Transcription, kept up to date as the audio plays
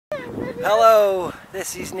Hello,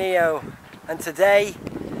 this is Neo, and today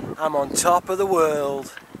I'm on top of the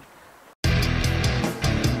world.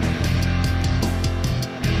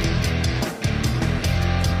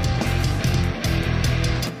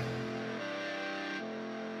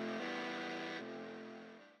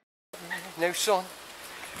 No sun,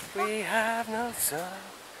 we have no sun,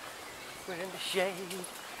 we're in the shade,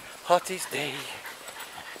 hottest day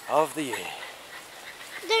of the year.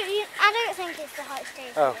 I don't think it's the hottest day.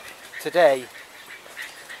 Oh, today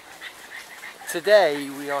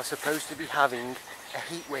we are supposed to be having a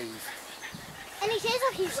heat wave. And it is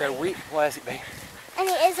a heat wave. Why is it been? And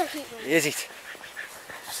it is a heat wave. Is it?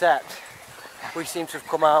 Except we seem to have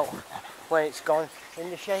come out when it's gone in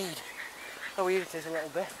the shade. Oh, here it is a little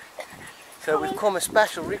bit. So we've come a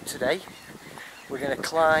special route today. We're going to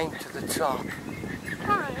climb to the top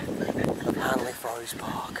of Hanley Forest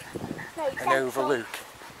Park and overlook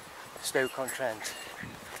Stoke-on-Trent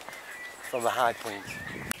from a high point.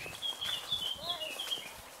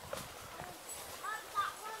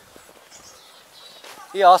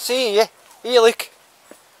 Yeah, I'll see you. Here, look.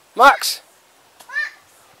 Max!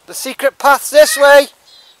 The secret path's this way!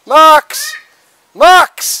 Max!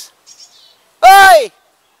 Max! Hey!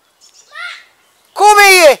 Come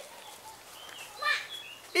here!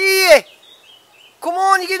 Here! Come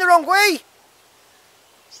on, you're going the wrong way!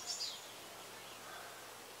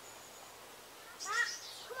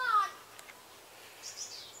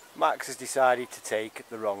 Max has decided to take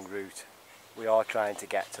the wrong route. We are trying to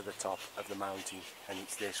get to the top of the mountain and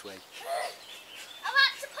it's this way. I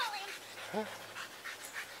want to pull him.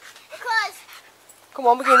 Because... Come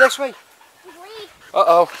on, we're going this way. His lead.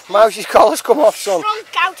 Uh-oh, Mouse's collar's come off, son.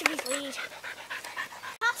 Shrunk out of his lead.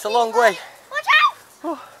 It's a long way. Watch out!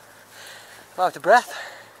 Oh, I'm out of breath.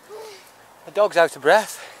 The dog's out of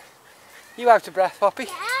breath. You out of breath, Poppy?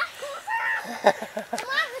 Yeah. Come on,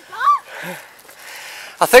 the dog.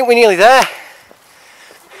 I think we're nearly there. You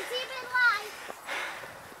can see a bit of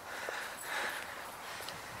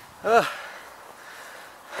light.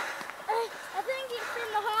 I think it's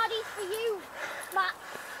been the hardest for you, Matt.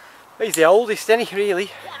 He's the oldest, isn't he, really?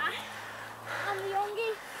 Yeah. I'm the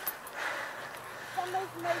youngest. I'm the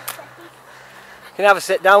most tricky. Can you have a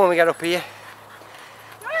sit down when we get up here?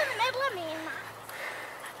 You're in the middle of me and Matt.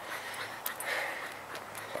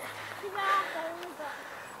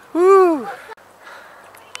 Woo! Yeah.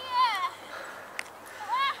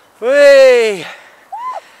 Whee!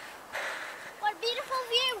 What a beautiful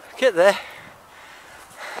view. Get there.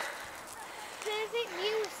 Perfect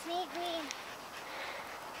view, Snake Green.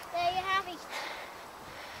 There you have it.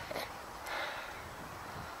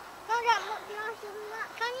 Can't get much nicer than that,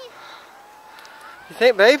 can you? You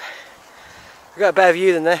think, babe? We've got a better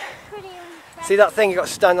view than there. Pretty impressive. See that thing you got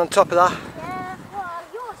to stand on top of that? Yeah, well,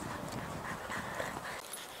 yours.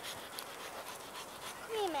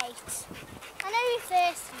 Come here, mate. I know you're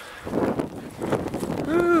thirsty.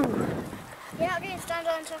 Woo! You're not going to stand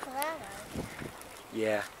on top of that, though.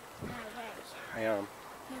 Yeah, No way. I am.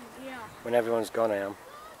 No, you're not. When everyone's gone, I am.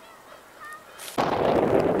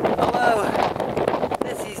 Hello,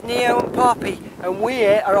 this is Neo and Poppy, and we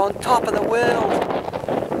are on top of the world.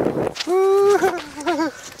 Woo!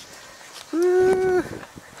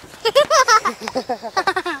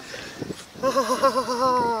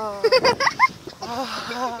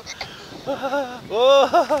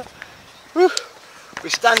 Woo!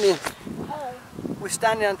 We're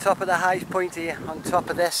standing on top of the highest point here, on top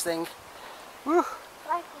of this thing. Woo!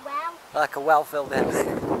 Like a well. Like a well-filled in,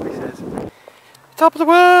 Poppy says. Top of the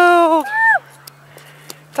world! Woo!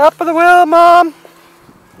 Top of the world, Mom!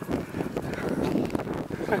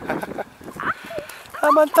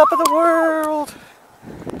 I'm on top of the world!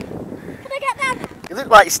 Can I get that? You look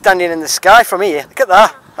like you're standing in the sky from here. Look at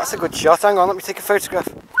that. That's a good shot. Hang on, let me take a photograph.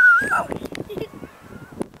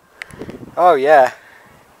 Oh yeah.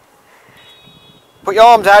 Put your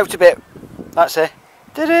arms out a bit. That's it.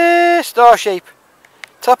 Ta-da! Star shape.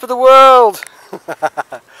 Top of the world.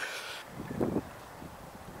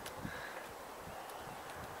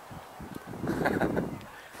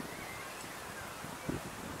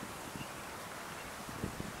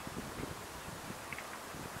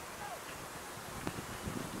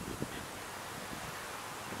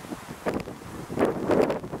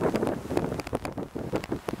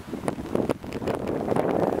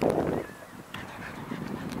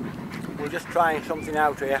 We're just trying something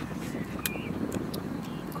out here.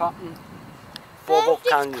 Cotton bubble First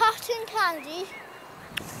candy. it's cotton candy,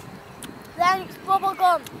 then it's bubble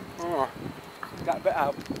gum. Oh, got a bit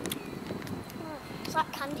out. It's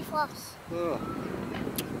like candy floss. Oh.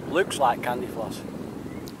 Looks like candy floss.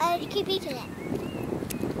 And you keep eating it.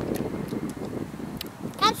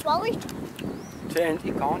 That's swallow it.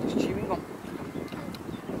 You can't, it's chewing gum.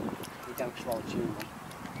 You don't swallow chewing gum.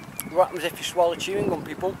 What happens if you swallow chewing gum,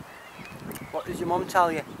 people? What does your mum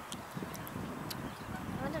tell you?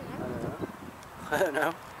 I don't know. I don't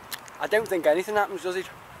know. I don't think anything happens, does it?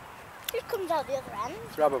 It comes out the other end.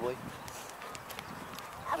 Probably.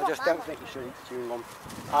 I just don't think you should eat chewing gum.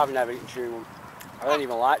 I've never eaten chewing gum. I don't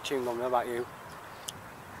even like chewing gum, how about you?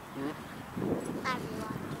 Hmm? I don't like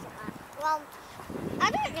it. Well,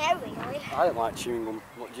 I don't know really. I don't like chewing gum.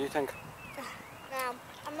 What do you think? No,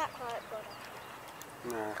 I'm not quite good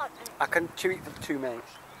at it. No. Can't do I can chew it for 2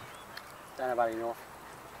 minutes. Then I've had enough.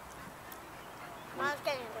 Mine's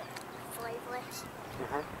getting a bit flavourless.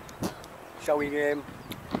 Shall we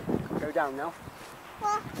go down now?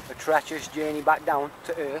 What? A treacherous journey back down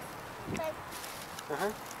to Earth.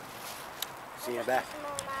 Okay. See you in a bit. Some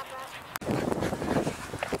more of my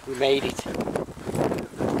bread. We made it.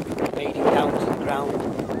 We made it down to the ground.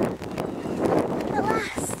 At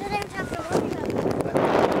last, I don't have to worry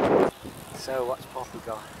about it. So what's Poppy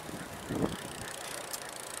got?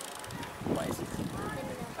 What is it?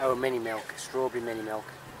 Oh, mini milk, strawberry mini milk.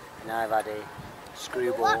 And I've had a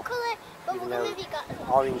screwball. What colour? What Even colour though have you got?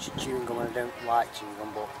 orange chewing gum, and I don't like chewing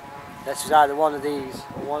gum, but this was either one of these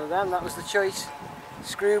or one of them. That was the choice.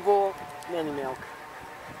 Screwball, mini milk.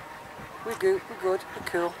 We're good, we're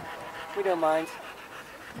cool. We don't mind.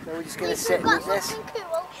 So we're just going to sit and eat this.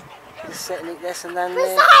 Cool. Just sit and eat this, and then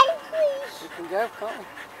Precisely. we can go, can't we?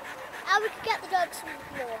 And we can get the dog some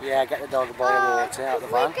more. Yeah, get the dog a bowl of water out of the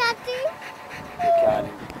van. We can do. We can.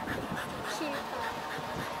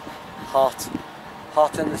 Hot.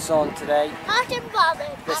 Hot in the sun today. Hot and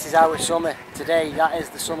bothered. This is our summer. Today, that is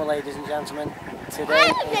the summer, ladies and gentlemen. Today.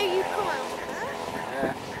 I didn't know you come out.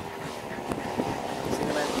 Yeah.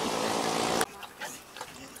 Cinnamon.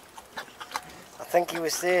 I think he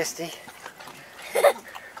was thirsty.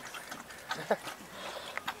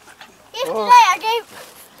 Yesterday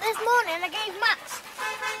this morning I gave Max.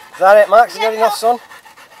 Is that it, Max? You got enough, son?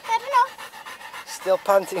 Had enough. Still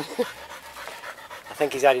panting. I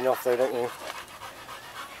think he's had enough though, don't you?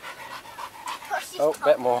 Oh, a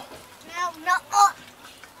bit more. No, not up.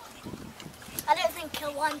 I don't think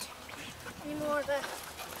he'll want any more of it.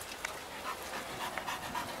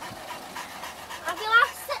 Have you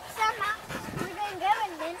last sit, Sam, Max? We're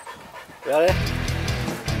going then. Ready?